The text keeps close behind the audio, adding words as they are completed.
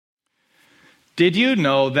Did you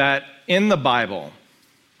know that in the Bible,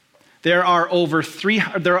 there are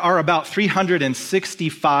about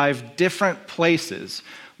 365 different places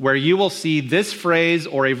where you will see this phrase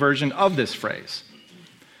or a version of this phrase?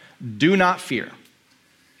 Do not fear.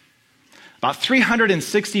 About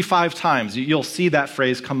 365 times you'll see that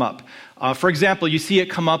phrase come up. For example, you see it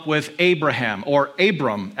come up with Abraham, or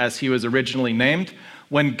Abram as he was originally named,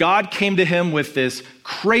 when God came to him with this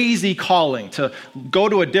crazy calling to go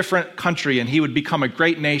to a different country and he would become a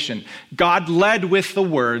great nation. God led with the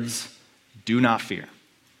words, do not fear.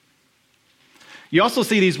 You also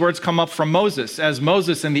see these words come up from Moses, as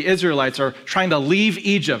Moses and the Israelites are trying to leave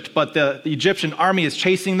Egypt, but the Egyptian army is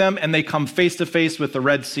chasing them, and they come face to face with the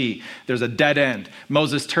Red Sea. There's a dead end.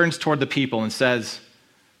 Moses turns toward the people and says,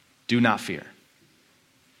 do not fear.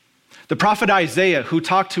 The prophet Isaiah, who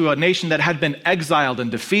talked to a nation that had been exiled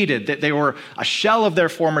and defeated, that they were a shell of their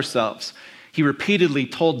former selves, he repeatedly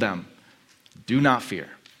told them, do not fear.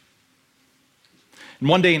 And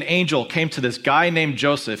one day an angel came to this guy named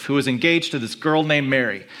Joseph who was engaged to this girl named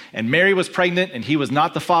Mary. And Mary was pregnant and he was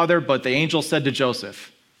not the father, but the angel said to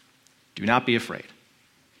Joseph, do not be afraid.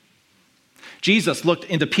 Jesus looked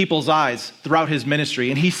into people's eyes throughout his ministry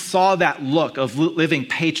and he saw that look of living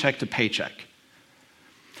paycheck to paycheck.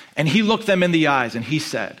 And he looked them in the eyes and he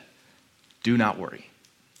said, do not worry.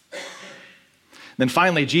 Then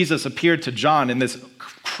finally, Jesus appeared to John in this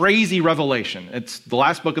crazy revelation. It's the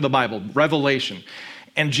last book of the Bible, Revelation.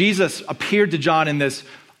 And Jesus appeared to John in this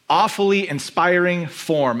awfully inspiring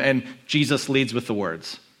form. And Jesus leads with the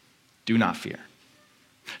words, do not fear.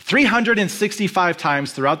 365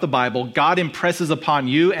 times throughout the Bible, God impresses upon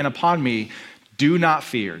you and upon me, do not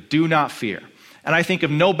fear, do not fear. And I think of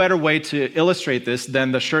no better way to illustrate this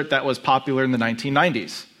than the shirt that was popular in the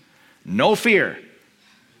 1990s. No fear.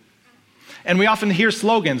 And we often hear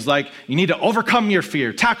slogans like, you need to overcome your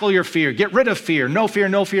fear, tackle your fear, get rid of fear, no fear,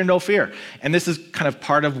 no fear, no fear. And this is kind of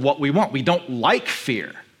part of what we want. We don't like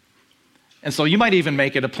fear. And so you might even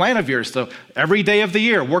make it a plan of yours. So every day of the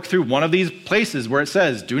year, work through one of these places where it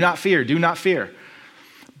says, do not fear, do not fear.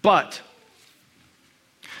 But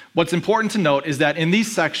what's important to note is that in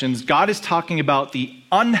these sections, God is talking about the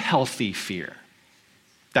unhealthy fear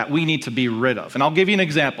that we need to be rid of. And I'll give you an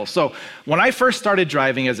example. So when I first started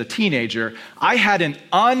driving as a teenager, I had an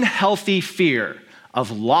unhealthy fear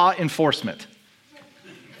of law enforcement.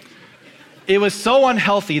 It was so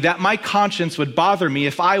unhealthy that my conscience would bother me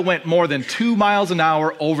if I went more than 2 miles an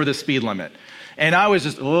hour over the speed limit. And I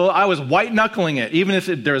was white knuckling it, even if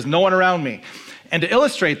there was no one around me. And to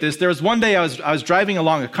illustrate this, there was one day I was driving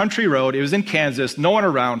along a country road. It was in Kansas, no one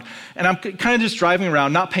around. And I'm kind of just driving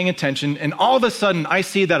around, not paying attention. And all of a sudden, I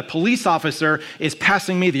see that a police officer is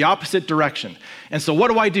passing me the opposite direction. And so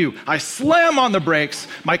what do? I slam on the brakes.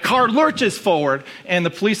 My car lurches forward. And the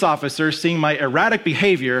police officer, seeing my erratic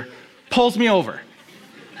behavior, pulls me over.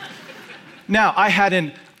 Now, I had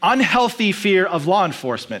an unhealthy fear of law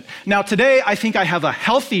enforcement. Now, today, I think I have a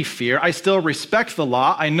healthy fear. I still respect the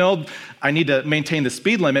law. I know I need to maintain the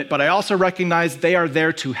speed limit, but I also recognize they are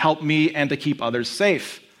there to help me and to keep others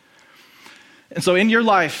safe. And so in your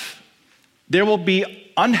life, there will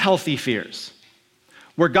be unhealthy fears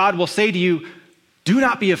where God will say to you, do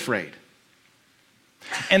not be afraid.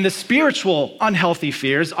 And the spiritual unhealthy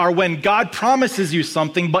fears are when God promises you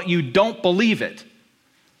something, but you don't believe it.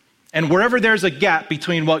 And wherever there's a gap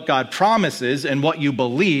between what God promises and what you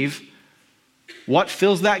believe, what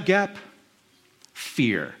fills that gap?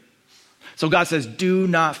 Fear. So God says, do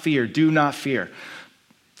not fear, do not fear.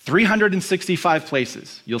 365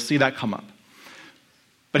 places, you'll see that come up.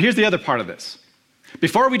 But here's the other part of this.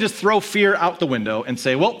 Before we just throw fear out the window and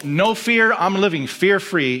say, well, no fear, I'm living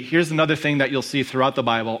fear-free, here's another thing that you'll see throughout the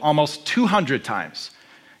Bible almost 200 times.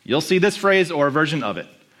 You'll see this phrase or a version of it.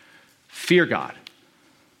 Fear God.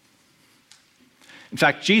 In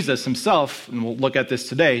fact, Jesus himself, and we'll look at this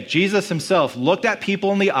today, Jesus himself looked at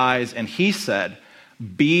people in the eyes and he said,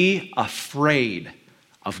 be afraid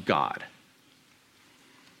of God.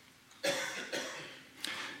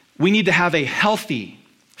 We need to have a healthy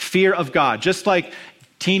fear of God, just like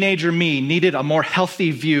teenager me needed a more healthy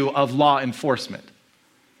view of law enforcement.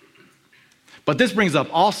 But this brings up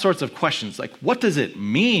all sorts of questions, like what does it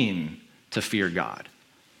mean to fear God?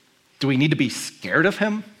 Do we need to be scared of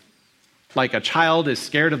him? Like a child is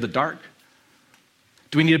scared of the dark?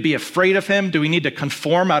 Do we need to be afraid of him? Do we need to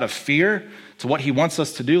conform out of fear to what he wants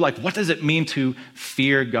us to do? Like, what does it mean to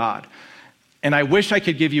fear God? And I wish I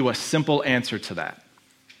could give you a simple answer to that.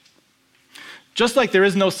 Just like there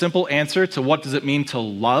is no simple answer to what does it mean to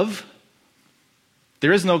love,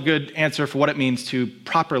 there is no good answer for what it means to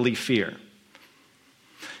properly fear.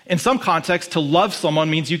 In some contexts, to love someone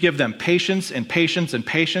means you give them patience and patience and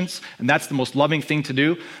patience, and that's the most loving thing to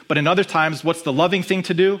do. But in other times, what's the loving thing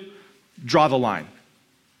to do? Draw the line.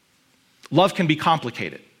 Love can be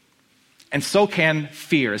complicated, and so can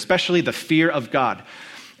fear, especially the fear of God.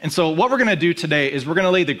 And so what we're going to do today is we're going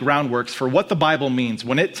to lay the groundworks for what the Bible means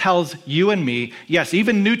when it tells you and me, yes,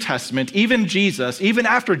 even New Testament, even Jesus, even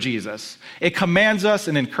after Jesus, it commands us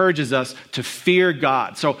and encourages us to fear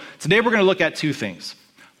God. So today we're going to look at two things.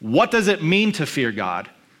 What does it mean to fear God?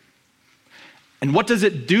 And what does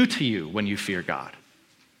it do to you when you fear God?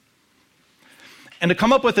 And to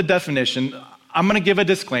come up with a definition, I'm going to give a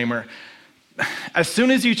disclaimer. As soon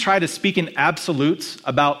as you try to speak in absolutes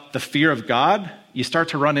about the fear of God, you start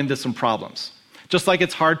to run into some problems. Just like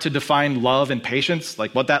it's hard to define love and patience,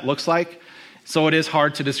 like what that looks like, so it is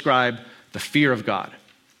hard to describe the fear of God.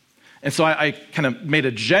 And so I kind of made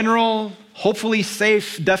a general, hopefully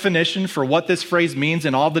safe definition for what this phrase means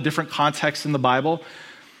in all the different contexts in the Bible.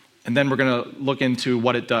 And then we're going to look into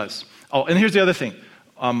what it does. Oh, and here's the other thing.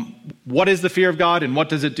 What is the fear of God and what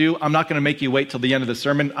does it do? I'm not going to make you wait till the end of the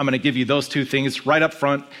sermon. I'm going to give you those two things right up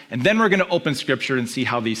front. And then we're going to open Scripture and see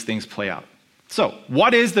how these things play out. So,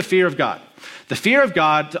 what is the fear of God? The fear of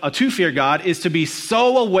God, to fear God, is to be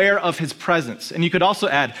so aware of his presence. And you could also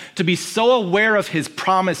add, to be so aware of his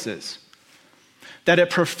promises that it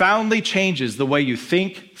profoundly changes the way you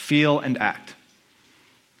think, feel, and act.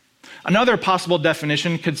 Another possible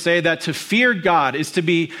definition could say that to fear God is to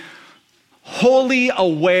be wholly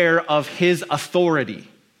aware of his authority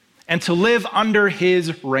and to live under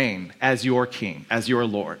his reign as your king, as your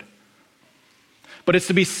Lord. But it's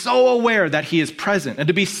to be so aware that he is present and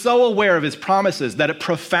to be so aware of his promises that it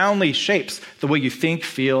profoundly shapes the way you think,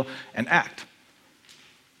 feel, and act.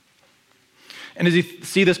 And as you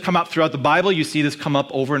see this come up throughout the Bible, you see this come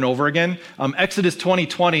up over and over again. Exodus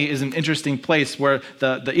 20:20 is an interesting place where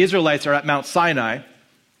the Israelites are at Mount Sinai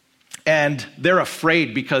and they're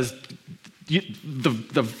afraid because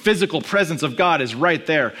the physical presence of God is right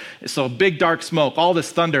there. So big dark smoke, all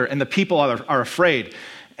this thunder, and the people are afraid.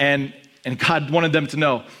 And God wanted them to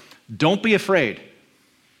know, don't be afraid.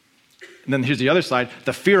 And then here's the other side,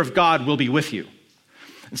 the fear of God will be with you.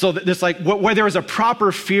 And so there's like, where there is a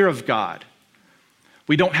proper fear of God,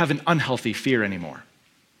 we don't have an unhealthy fear anymore.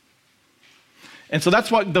 And so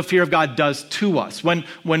that's what the fear of God does to us. When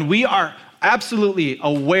we are absolutely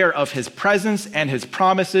aware of his presence and his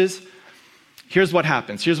promises, here's what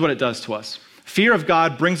happens. Here's what it does to us. Fear of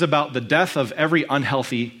God brings about the death of every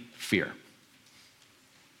unhealthy fear.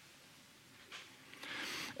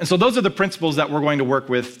 And so those are the principles that we're going to work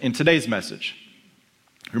with in today's message.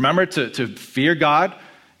 Remember, to fear God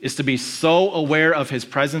is to be so aware of his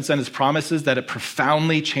presence and his promises that it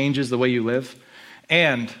profoundly changes the way you live.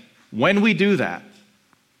 And when we do that,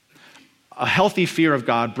 a healthy fear of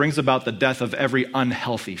God brings about the death of every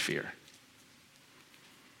unhealthy fear.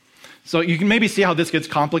 So you can maybe see how this gets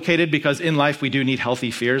complicated because in life we do need healthy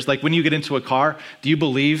fears. Like when you get into a car, do you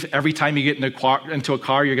believe every time you get into a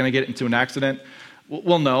car you're going to get into an accident?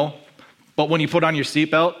 Well, no. But when you put on your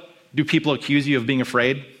seatbelt, do people accuse you of being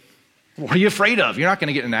afraid? What are you afraid of? You're not going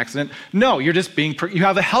to get in an accident. No, you're just you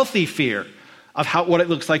have a healthy fear of what it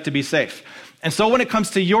looks like to be safe. And so when it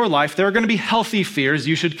comes to your life, there are going to be healthy fears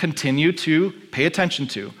you should continue to pay attention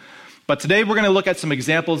to. But today we're going to look at some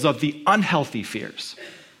examples of the unhealthy fears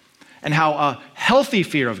and how a healthy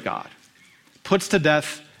fear of God puts to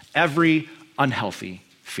death every unhealthy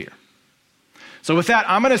fear. So with that,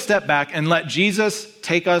 I'm going to step back and let Jesus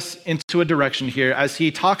take us into a direction here as he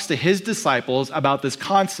talks to his disciples about this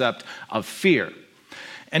concept of fear.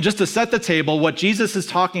 And just to set the table, what Jesus is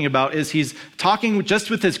talking about is he's talking just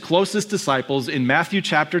with his closest disciples in Matthew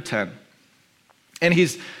chapter 10. And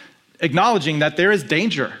he's acknowledging that there is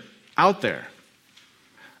danger out there.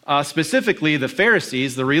 Specifically, the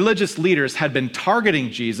Pharisees, the religious leaders, had been targeting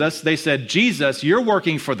Jesus. They said, Jesus, you're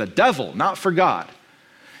working for the devil, not for God.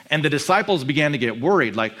 And the disciples began to get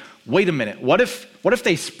worried, like, wait a minute, what if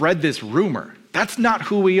they spread this rumor? That's not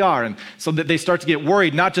who we are. And so that they start to get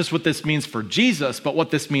worried, not just what this means for Jesus, but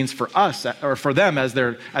what this means for us, or for them as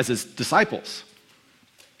his disciples.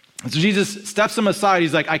 And so Jesus steps them aside.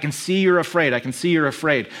 He's like, I can see you're afraid. I can see you're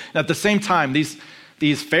afraid. And at the same time,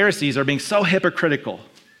 these Pharisees are being so hypocritical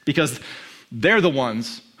because they're the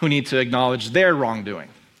ones who need to acknowledge their wrongdoing.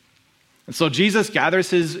 And so Jesus gathers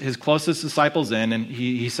his closest disciples in, and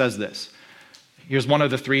he says this. Here's one of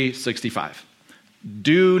the 365.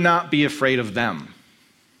 Do not be afraid of them,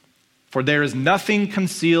 for there is nothing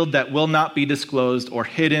concealed that will not be disclosed or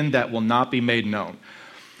hidden that will not be made known.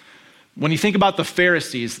 When you think about the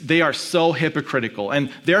Pharisees, they are so hypocritical,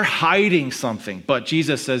 and they're hiding something. But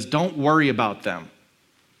Jesus says, don't worry about them.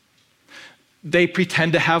 they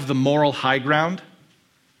pretend to have the moral high ground,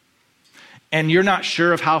 and you're not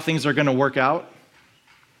sure of how things are going to work out.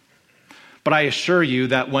 But I assure you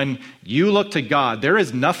that when you look to God, there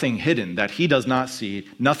is nothing hidden that he does not see,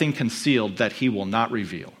 nothing concealed that he will not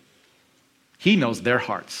reveal. He knows their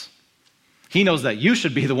hearts. He knows that you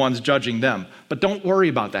should be the ones judging them. But don't worry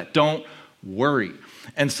about that. Don't worry.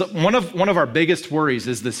 And so one of our biggest worries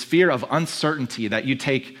is this fear of uncertainty that you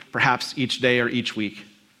take perhaps each day or each week.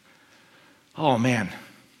 Oh man.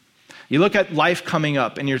 You look at life coming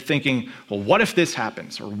up and you're thinking, well, what if this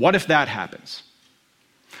happens? Or what if that happens?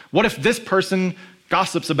 What if this person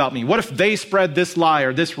gossips about me? What if they spread this lie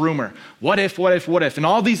or this rumor? What if? And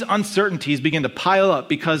all these uncertainties begin to pile up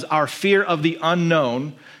because our fear of the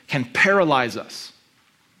unknown can paralyze us.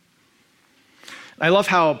 I love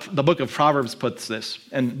how the book of Proverbs puts this.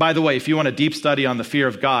 And by the way, if you want a deep study on the fear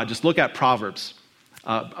of God, just look at Proverbs,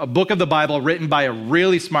 a book of the Bible written by a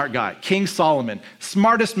really smart guy, King Solomon,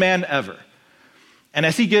 smartest man ever. And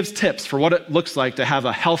as he gives tips for what it looks like to have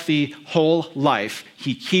a healthy, whole life,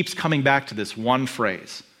 he keeps coming back to this one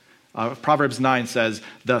phrase. Proverbs 9 says,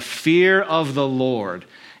 "The fear of the Lord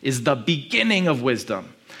is the beginning of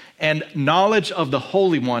wisdom, and knowledge of the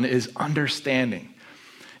Holy One is understanding."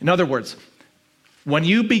 In other words, when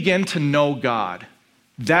you begin to know God,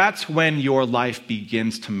 that's when your life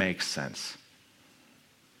begins to make sense.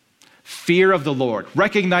 Fear of the Lord,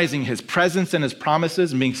 recognizing his presence and his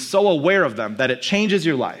promises and being so aware of them that it changes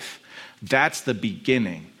your life. That's the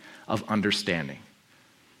beginning of understanding.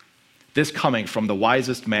 This coming from the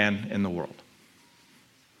wisest man in the world.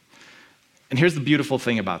 And here's the beautiful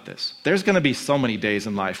thing about this. There's going to be so many days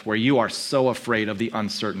in life where you are so afraid of the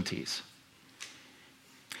uncertainties.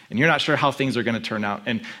 And you're not sure how things are going to turn out.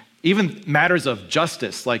 And even matters of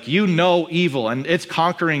justice, like you know evil and it's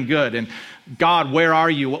conquering good, and God, where are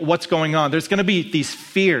you? What's going on? There's going to be these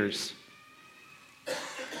fears.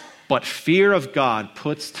 But fear of God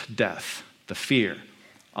puts to death the fear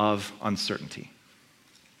of uncertainty.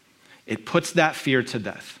 It puts that fear to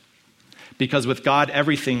death. Because with God,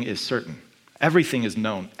 everything is certain. Everything is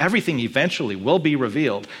known. Everything eventually will be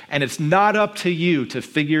revealed. And it's not up to you to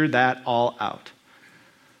figure that all out.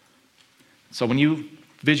 So when you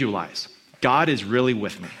visualize, God is really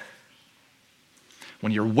with me.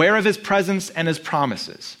 When you're aware of his presence and his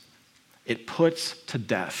promises, it puts to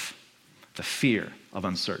death the fear of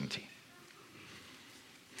uncertainty.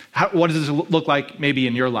 What does this look like maybe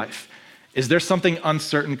in your life? Is there something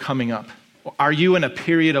uncertain coming up? Are you in a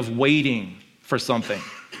period of waiting for something?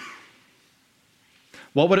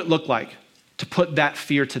 What would it look like to put that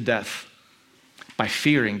fear to death? By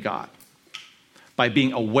fearing God, by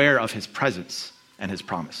being aware of his presence and his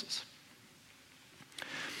promises.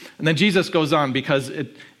 And then Jesus goes on because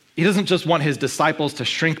he doesn't just want his disciples to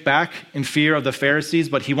shrink back in fear of the Pharisees,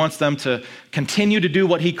 but he wants them to continue to do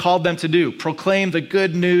what he called them to do, proclaim the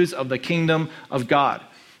good news of the kingdom of God.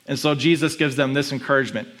 And so Jesus gives them this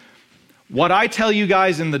encouragement. What I tell you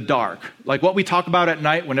guys in the dark, like what we talk about at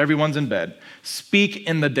night when everyone's in bed, speak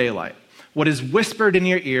in the daylight. What is whispered in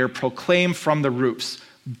your ear, proclaim from the roofs.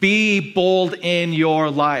 Be bold in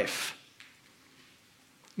your life.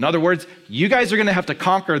 In other words, you guys are going to have to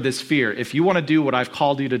conquer this fear if you want to do what I've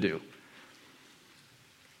called you to do.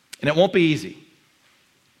 And it won't be easy.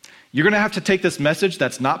 You're going to have to take this message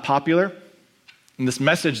that's not popular, and this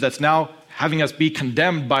message that's now having us be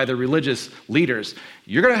condemned by the religious leaders.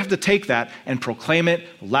 You're going to have to take that and proclaim it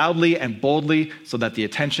loudly and boldly so that the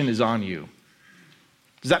attention is on you.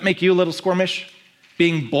 Does that make you a little squirmish?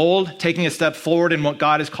 Being bold, taking a step forward in what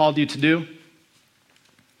God has called you to do?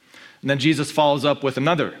 And then Jesus follows up with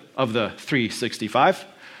another of the 365.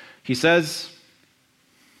 He says,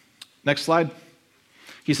 next slide.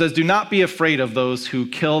 He says, do not be afraid of those who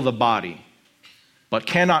kill the body, but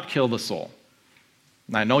cannot kill the soul.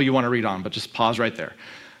 And I know you want to read on, but just pause right there.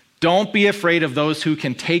 Don't be afraid of those who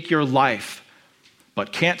can take your life,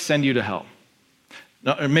 but can't send you to hell.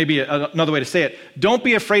 Or maybe another way to say it, don't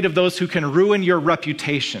be afraid of those who can ruin your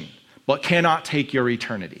reputation, but cannot take your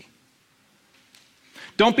eternity.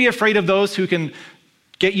 Don't be afraid of those who can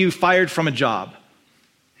get you fired from a job,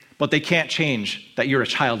 but they can't change that you're a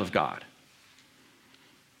child of God.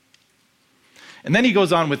 And then he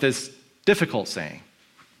goes on with this difficult saying.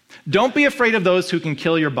 Don't be afraid of those who can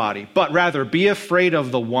kill your body, but rather be afraid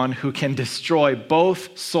of the one who can destroy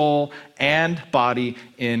both soul and body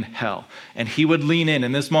in hell. And he would lean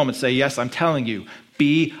in this moment, say, yes, I'm telling you,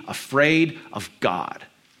 be afraid of God.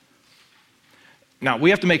 Now,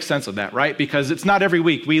 we have to make sense of that, right? Because it's not every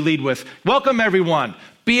week we lead with, welcome everyone,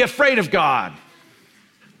 be afraid of God.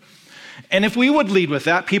 And if we would lead with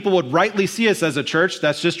that, people would rightly see us as a church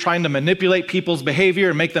that's just trying to manipulate people's behavior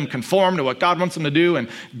and make them conform to what God wants them to do, and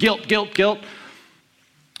guilt, guilt, guilt.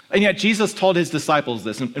 And yet Jesus told his disciples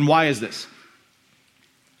this, and why is this?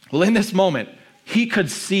 Well, in this moment, he could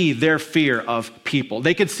see their fear of people.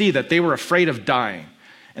 They could see that they were afraid of dying.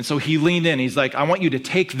 And so he leaned in. He's like, I want you to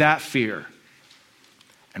take that fear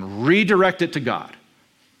and redirect it to God.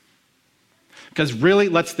 Because really,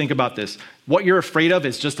 let's think about this. What you're afraid of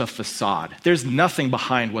is just a facade. There's nothing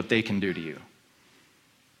behind what they can do to you.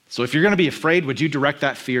 So if you're going to be afraid, would you direct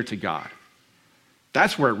that fear to God?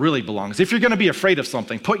 That's where it really belongs. If you're going to be afraid of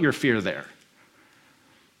something, put your fear there.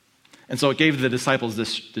 And so it gave the disciples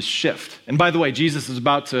this shift. And by the way, Jesus is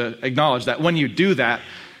about to acknowledge that when you do that,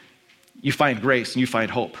 you find grace and you find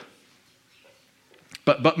hope.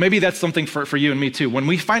 But maybe that's something for you and me too. When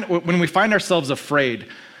we find ourselves afraid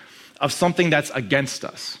of something that's against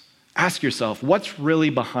us, ask yourself, what's really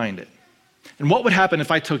behind it? And what would happen if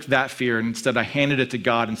I took that fear and instead I handed it to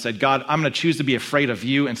God and said, God, I'm going to choose to be afraid of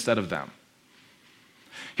you instead of them?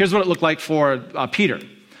 Here's what it looked like for Peter.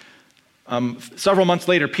 Several months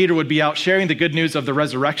later, Peter would be out sharing the good news of the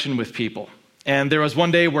resurrection with people. And there was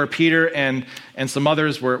one day where Peter and some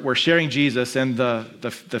others were sharing Jesus, and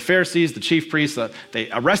the Pharisees, the chief priests, they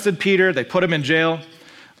arrested Peter, they put him in jail.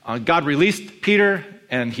 God released Peter,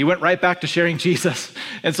 and he went right back to sharing Jesus.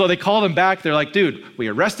 And so they called him back. They're like, dude, we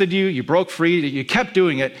arrested you. You broke free. You kept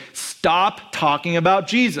doing it. Stop talking about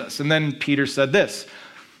Jesus. And then Peter said this.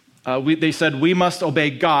 They said, we must obey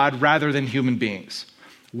God rather than human beings.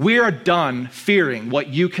 We are done fearing what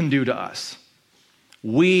you can do to us.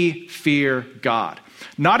 We fear God.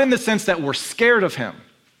 Not in the sense that we're scared of him.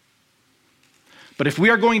 But if we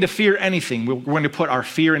are going to fear anything, we're going to put our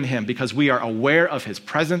fear in him because we are aware of his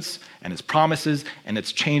presence and his promises, and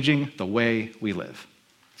it's changing the way we live.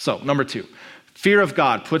 So, number 2, fear of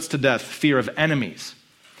God puts to death fear of enemies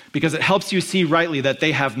because it helps you see rightly that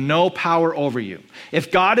they have no power over you.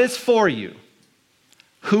 If God is for you,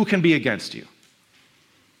 who can be against you?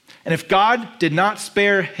 And if God did not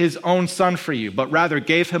spare his own son for you, but rather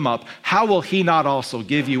gave him up, how will he not also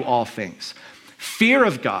give you all things? Fear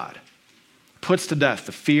of God puts to death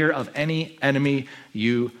the fear of any enemy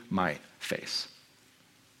you might face.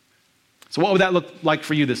 So what would that look like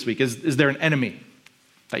for you this week? Is there an enemy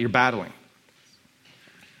that you're battling?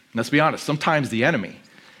 And let's be honest, sometimes the enemy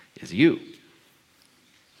is you.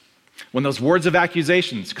 When those words of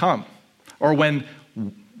accusations come, or when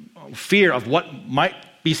fear of what might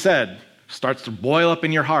be said starts to boil up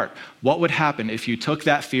in your heart, what would happen if you took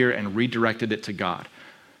that fear and redirected it to God?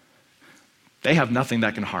 They have nothing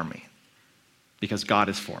that can harm me because God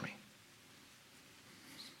is for me.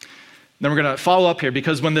 Then we're going to follow up here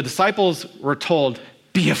because when the disciples were told,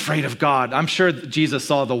 be afraid of God, I'm sure Jesus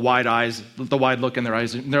saw the wide eyes, the wide look in their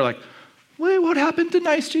eyes, and they're like, wait, what happened to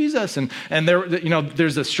nice Jesus? And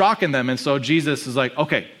there's a shock in them. And so Jesus is like,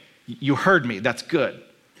 okay, you heard me. That's good.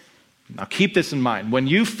 Now keep this in mind. When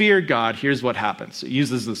you fear God, here's what happens. He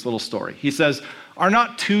uses this little story. He says, are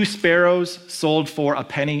not 2 sparrows sold for a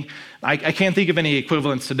penny? I can't think of any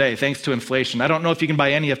equivalents today, thanks to inflation. I don't know if you can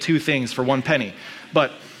buy any of 2 things for 1 penny.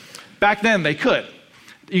 But back then, they could.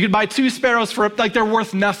 You could buy 2 sparrows for, they're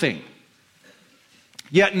worth nothing.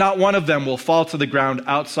 Yet not one of them will fall to the ground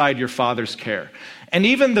outside your Father's care. And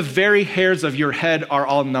even the very hairs of your head are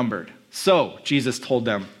all numbered. So, Jesus told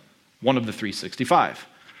them, one of the 365.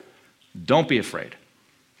 Don't be afraid.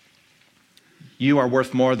 You are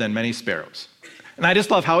worth more than many sparrows. And I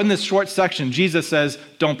just love how in this short section, Jesus says,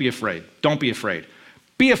 don't be afraid. Don't be afraid.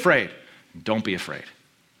 Be afraid. Don't be afraid.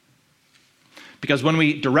 Because when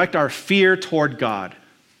we direct our fear toward God,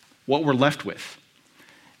 what we're left with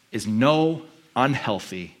is no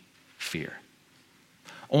unhealthy fear.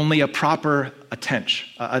 Only a proper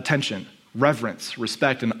attention, reverence,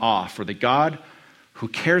 respect, and awe for the God who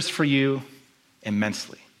cares for you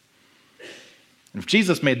immensely. And if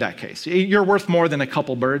Jesus made that case, you're worth more than a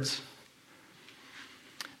couple birds,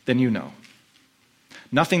 then you know.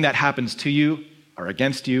 Nothing that happens to you or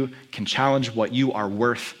against you can challenge what you are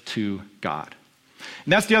worth to God.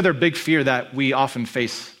 And that's the other big fear that we often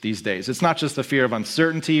face these days. It's not just the fear of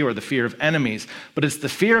uncertainty or the fear of enemies, but it's the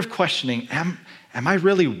fear of questioning, am I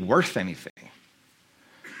really worth anything?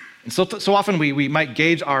 And so often we might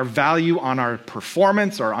gauge our value on our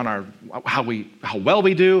performance or on how well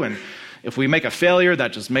we do, and if we make a failure,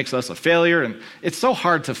 that just makes us a failure. And it's so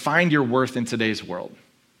hard to find your worth in today's world.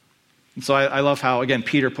 And so I love how, again,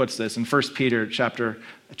 Peter puts this in 1 Peter chapter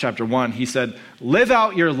 1. He said, live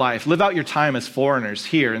out your life, live out your time as foreigners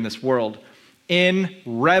here in this world in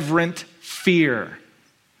reverent fear.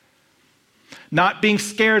 Not being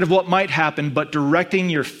scared of what might happen, but directing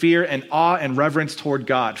your fear and awe and reverence toward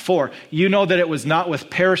God. For you know that it was not with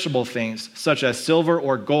perishable things, such as silver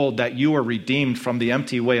or gold, that you were redeemed from the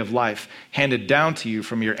empty way of life handed down to you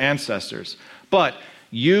from your ancestors. But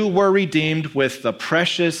you were redeemed with the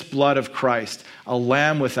precious blood of Christ, a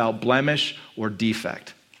lamb without blemish or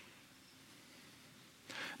defect.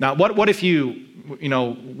 Now, what if you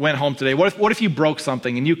went home today? What if you broke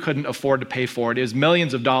something and you couldn't afford to pay for it? It was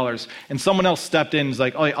millions of dollars, and someone else stepped in and was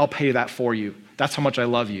like, "Oh, I'll pay that for you. That's how much I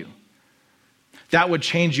love you." That would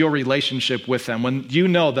change your relationship with them. When you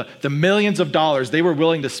know the millions of dollars they were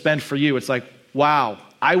willing to spend for you, it's like, wow,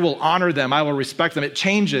 I will honor them. I will respect them. It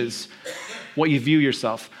changes what you view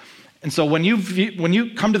yourself. And so when you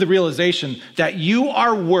come to the realization that you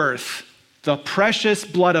are worth the precious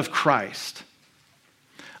blood of Christ,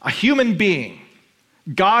 a human being,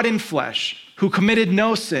 God in flesh, who committed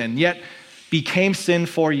no sin, yet became sin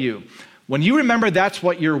for you. When you remember that's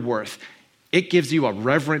what you're worth, it gives you a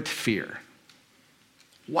reverent fear.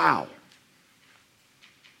 Wow.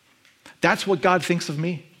 That's what God thinks of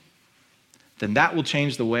me. Then that will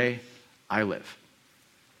change the way I live.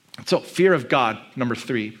 So fear of God, number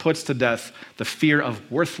 3, puts to death the fear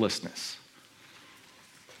of worthlessness.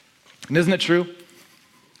 And isn't it true?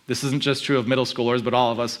 This isn't just true of middle schoolers, but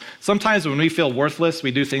all of us. Sometimes when we feel worthless,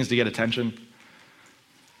 we do things to get attention.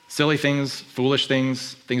 Silly things, foolish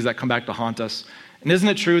things, things that come back to haunt us. And isn't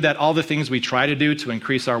it true that all the things we try to do to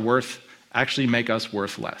increase our worth actually make us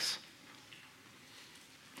worth less?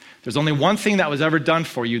 There's only one thing that was ever done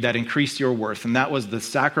for you that increased your worth, and that was the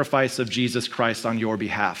sacrifice of Jesus Christ on your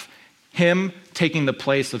behalf. Him taking the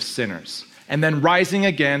place of sinners, and then rising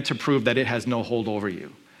again to prove that it has no hold over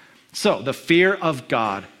you. So the fear of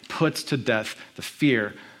God puts to death the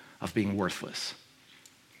fear of being worthless.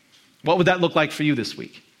 What would that look like for you this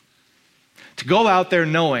week? To go out there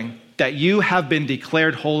knowing that you have been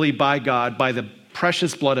declared holy by God by the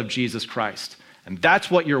precious blood of Jesus Christ. And that's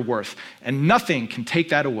what you're worth. And nothing can take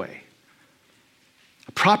that away.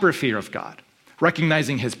 A proper fear of God,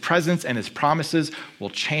 recognizing his presence and his promises,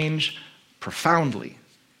 will profoundly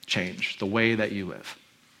change the way that you live.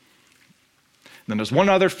 And then there's one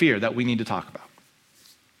other fear that we need to talk about.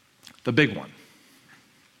 The big one.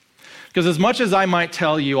 Because as much as I might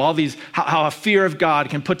tell you all these, how a fear of God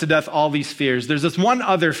can put to death all these fears, there's this one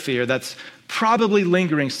other fear that's probably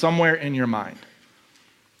lingering somewhere in your mind.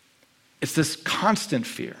 It's this constant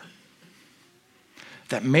fear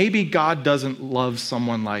that maybe God doesn't love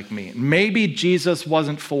someone like me. Maybe Jesus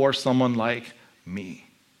wasn't for someone like me.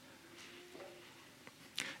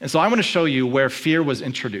 And so I want to show you where fear was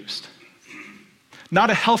introduced. Not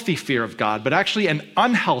a healthy fear of God, but actually an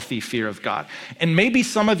unhealthy fear of God. And maybe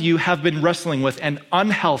some of you have been wrestling with an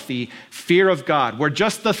unhealthy fear of God, where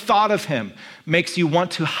just the thought of him makes you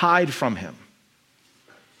want to hide from him.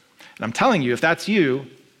 And I'm telling you, if that's you,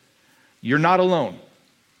 you're not alone.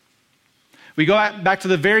 We go back to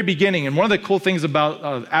the very beginning, and one of the cool things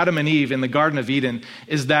about Adam and Eve in the Garden of Eden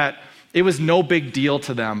is that it was no big deal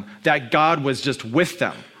to them that God was just with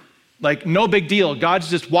them. Like, no big deal. God's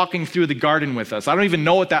just walking through the garden with us. I don't even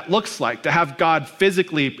know what that looks like, to have God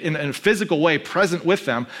physically, in a physical way, present with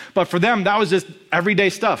them. But for them, that was just everyday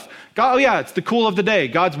stuff. God, oh yeah, it's the cool of the day.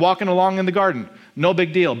 God's walking along in the garden. No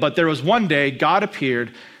big deal. But there was one day God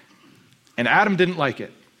appeared, and Adam didn't like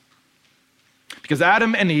it. Because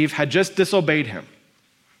Adam and Eve had just disobeyed him.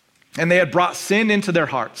 And they had brought sin into their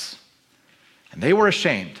hearts. And they were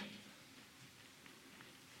ashamed.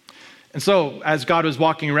 And so, as God was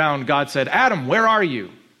walking around, God said, "Adam, where are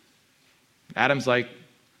you?" Adam's like,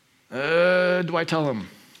 do I tell him?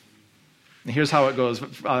 And here's how it goes,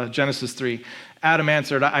 Genesis 3. Adam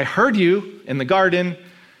answered, "I heard you in the garden,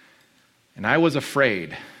 and I was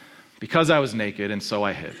afraid because I was naked, and so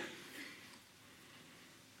I hid."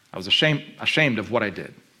 I was ashamed of what I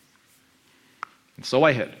did. And so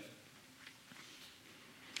I hid.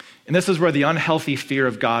 And this is where the unhealthy fear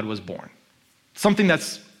of God was born. Something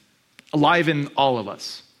that's alive in all of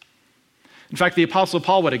us. In fact, the Apostle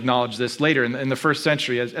Paul would acknowledge this later in the first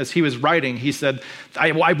century. As he was writing, he said,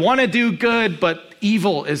 I want to do good, but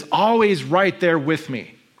evil is always right there with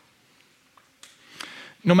me.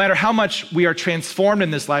 No matter how much we are transformed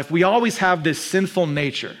in this life, we always have this sinful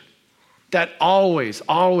nature that always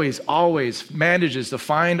manages to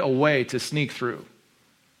find a way to sneak through.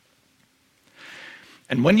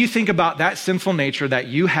 And when you think about that sinful nature that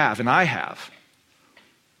you have and I have,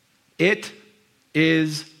 it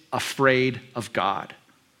is afraid of God.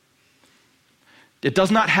 It does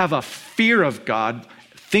not have a fear of God,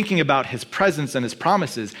 thinking about his presence and his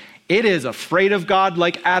promises. It is afraid of God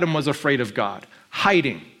like Adam was afraid of God,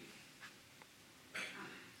 hiding.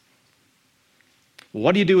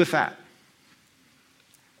 What do you do with that?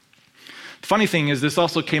 The funny thing is, this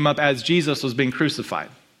also came up as Jesus was being crucified.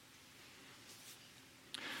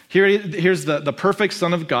 Here's the perfect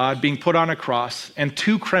Son of God being put on a cross, and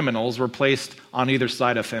two criminals were placed on either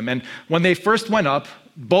side of him. And when they first went up,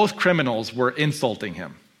 both criminals were insulting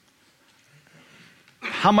him.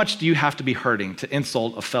 How much do you have to be hurting to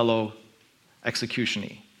insult a fellow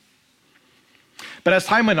executionee? But as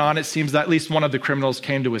time went on, it seems that at least one of the criminals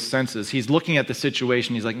came to his senses. He's looking at the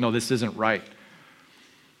situation. He's like, no, this isn't right.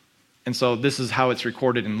 And so this is how it's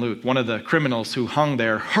recorded in Luke. One of the criminals who hung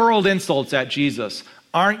there hurled insults at Jesus.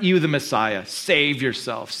 Aren't you the Messiah? Save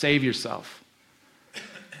yourself. Save yourself.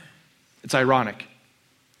 It's ironic,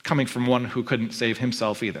 coming from one who couldn't save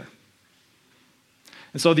himself either.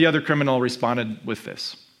 And so the other criminal responded with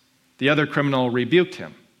this. The other criminal rebuked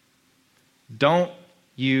him. Don't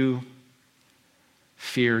you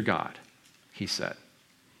fear God, he said,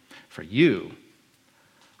 for you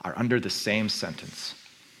are under the same sentence.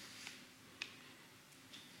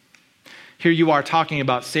 Here you are talking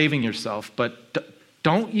about saving yourself, but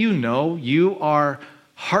don't you know you are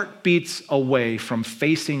heartbeats away from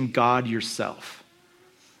facing God yourself?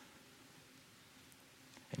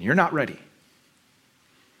 And you're not ready.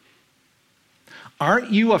 Aren't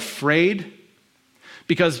you afraid?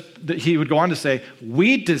 Because he would go on to say,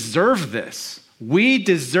 we deserve this. We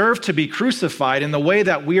deserve to be crucified in the way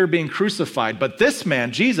that we are being crucified. But this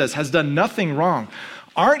man, Jesus, has done nothing wrong.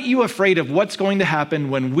 Aren't you afraid of what's going to happen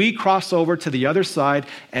when we cross over to the other side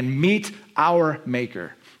and meet our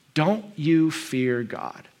Maker? Don't you fear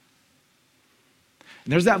God?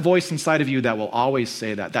 And there's that voice inside of you that will always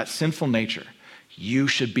say that sinful nature. You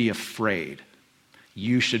should be afraid.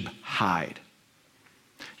 You should hide.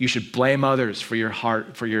 You should blame others for your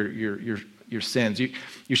heart, for your sins.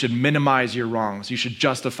 You should minimize your wrongs. You should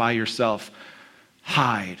justify yourself.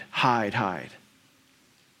 Hide, hide, hide.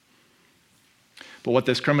 But what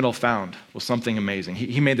this criminal found was something amazing.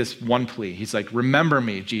 He made this one plea. He's like, remember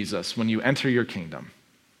me, Jesus, when you enter your kingdom.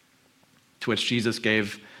 To which Jesus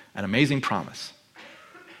gave an amazing promise.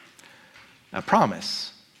 A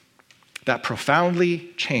promise that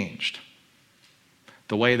profoundly changed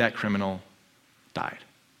the way that criminal died.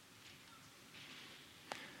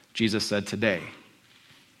 Jesus said, today,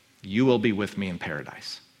 you will be with me in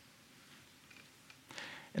paradise.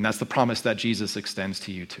 And that's the promise that Jesus extends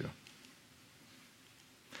to you too.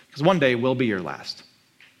 Because one day will be your last.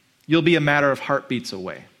 You'll be a matter of heartbeats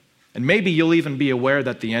away. And maybe you'll even be aware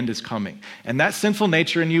that the end is coming. And that sinful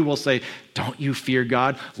nature in you will say, don't you fear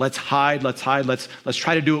God? Let's hide, let's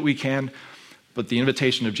try to do what we can. But the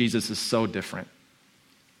invitation of Jesus is so different.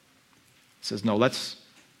 He says, no, let's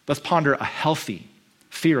ponder a healthy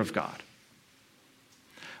fear of God.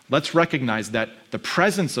 Let's recognize that the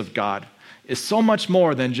presence of God is so much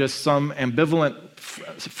more than just some ambivalent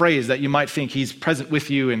phrase that you might think he's present with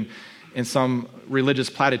you in some religious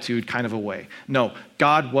platitude kind of a way. No,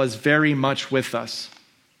 God was very much with us,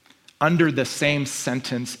 under the same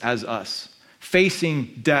sentence as us,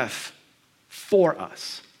 facing death for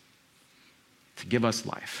us to give us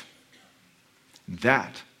life.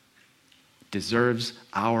 That deserves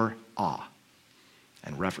our awe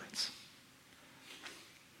and reverence.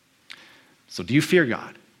 So do you fear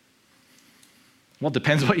God? Well, it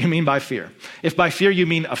depends what you mean by fear. If by fear you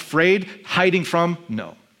mean afraid, hiding from,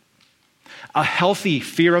 no. A healthy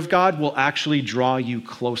fear of God will actually draw you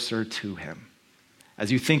closer to him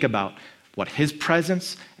as you think about what his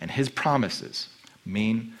presence and his promises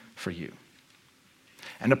mean for you.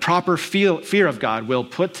 And a proper fear of God will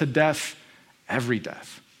put to death every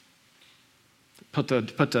death. Put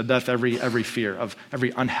to death every fear of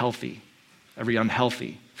every unhealthy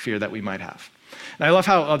fear that we might have. And I love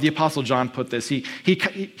how the Apostle John put this.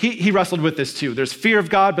 He wrestled with this too. There's fear of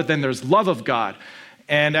God, but then there's love of God.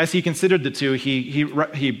 And as he considered the two,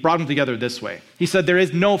 he brought them together this way. He said, there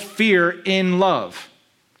is no fear in love.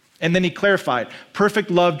 And then he clarified,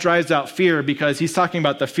 perfect love drives out fear, because he's talking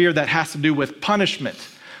about the fear that has to do with punishment.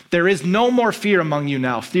 There is no more fear among you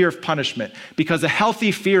now, fear of punishment, because a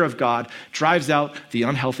healthy fear of God drives out the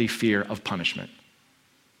unhealthy fear of punishment.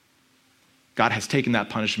 God has taken that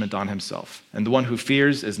punishment on himself. And the one who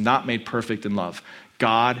fears is not made perfect in love.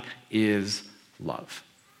 God is love.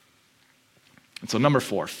 And so number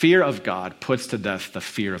 4, fear of God puts to death the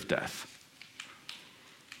fear of death,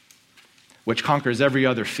 which conquers every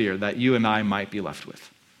other fear that you and I might be left with.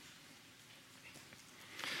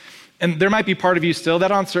 And there might be part of you still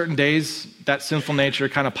that on certain days, that sinful nature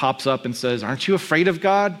kind of pops up and says, aren't you afraid of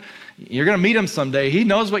God? You're going to meet him someday. He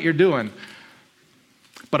knows what you're doing.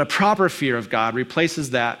 But a proper fear of God replaces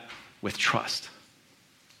that with trust,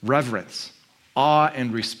 reverence, awe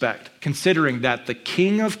and respect, considering that the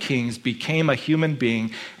King of Kings became a human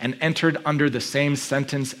being and entered under the same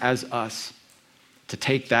sentence as us to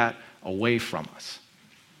take that away from us.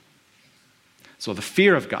 So the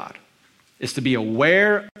fear of God is to be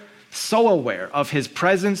aware, so aware of his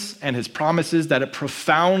presence and his promises that it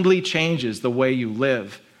profoundly changes the way you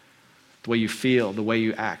live, the way you feel, the way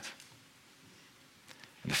you act.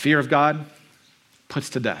 And the fear of God puts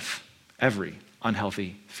to death every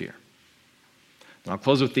unhealthy fear. And I'll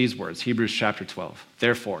close with these words, Hebrews chapter 12.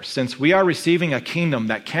 Therefore, since we are receiving a kingdom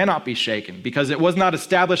that cannot be shaken, because it was not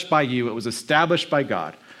established by you, it was established by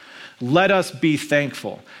God, let us be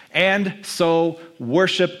thankful and so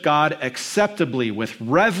worship God acceptably with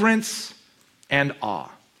reverence and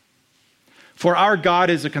awe. For our God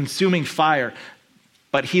is a consuming fire,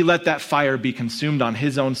 but he let that fire be consumed on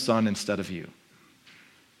his own Son instead of you.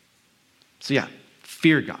 So yeah,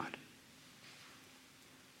 fear God.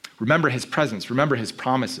 Remember his presence, remember his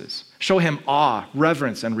promises. Show him awe,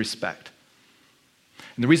 reverence, and respect.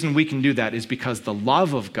 And the reason we can do that is because the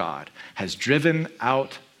love of God has driven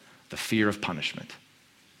out the fear of punishment.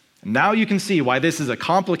 And now you can see why this is a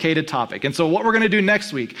complicated topic. And so what we're going to do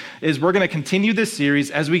next week is we're going to continue this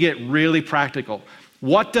series as we get really practical.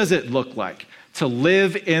 What does it look like to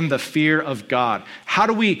live in the fear of God? How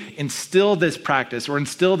do we instill this practice or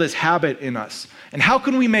instill this habit in us? And how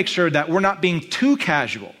can we make sure that we're not being too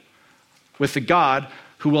casual with the God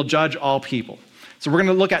who will judge all people? So we're going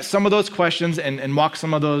to look at some of those questions and walk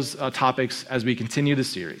some of those topics as we continue the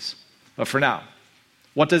series. But for now,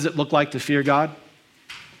 what does it look like to fear God?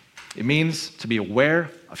 It means to be aware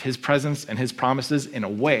of his presence and his promises in a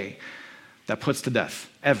way that puts to death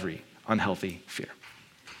every unhealthy fear.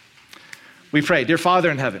 We pray, dear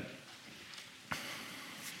Father in heaven,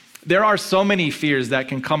 there are so many fears that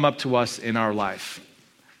can come up to us in our life.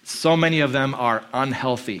 So many of them are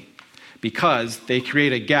unhealthy because they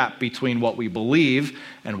create a gap between what we believe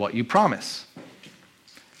and what you promise.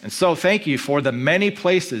 And so thank you for the many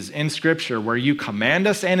places in Scripture where you command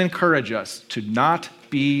us and encourage us to not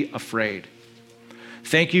be afraid.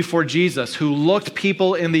 Thank you for Jesus, who looked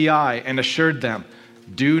people in the eye and assured them,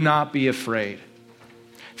 do not be afraid.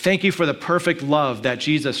 Thank you for the perfect love that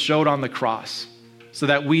Jesus showed on the cross so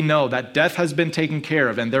that we know that death has been taken care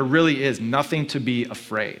of and there really is nothing to be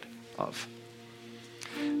afraid of.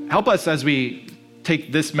 Help us as we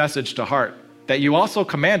take this message to heart, that you also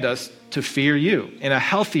command us to fear you in a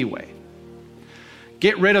healthy way.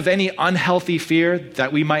 Get rid of any unhealthy fear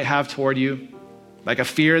that we might have toward you, like a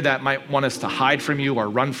fear that might want us to hide from you or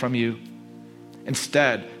run from you.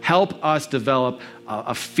 Instead, help us develop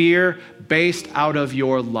a fear based out of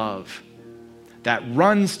your love that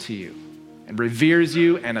runs to you and reveres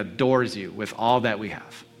you and adores you with all that we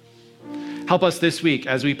have. Help us this week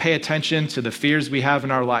as we pay attention to the fears we have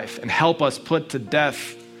in our life, and help us put to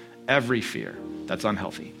death every fear that's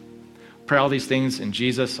unhealthy. Pray all these things in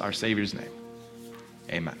Jesus, our Savior's name.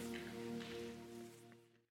 Amen.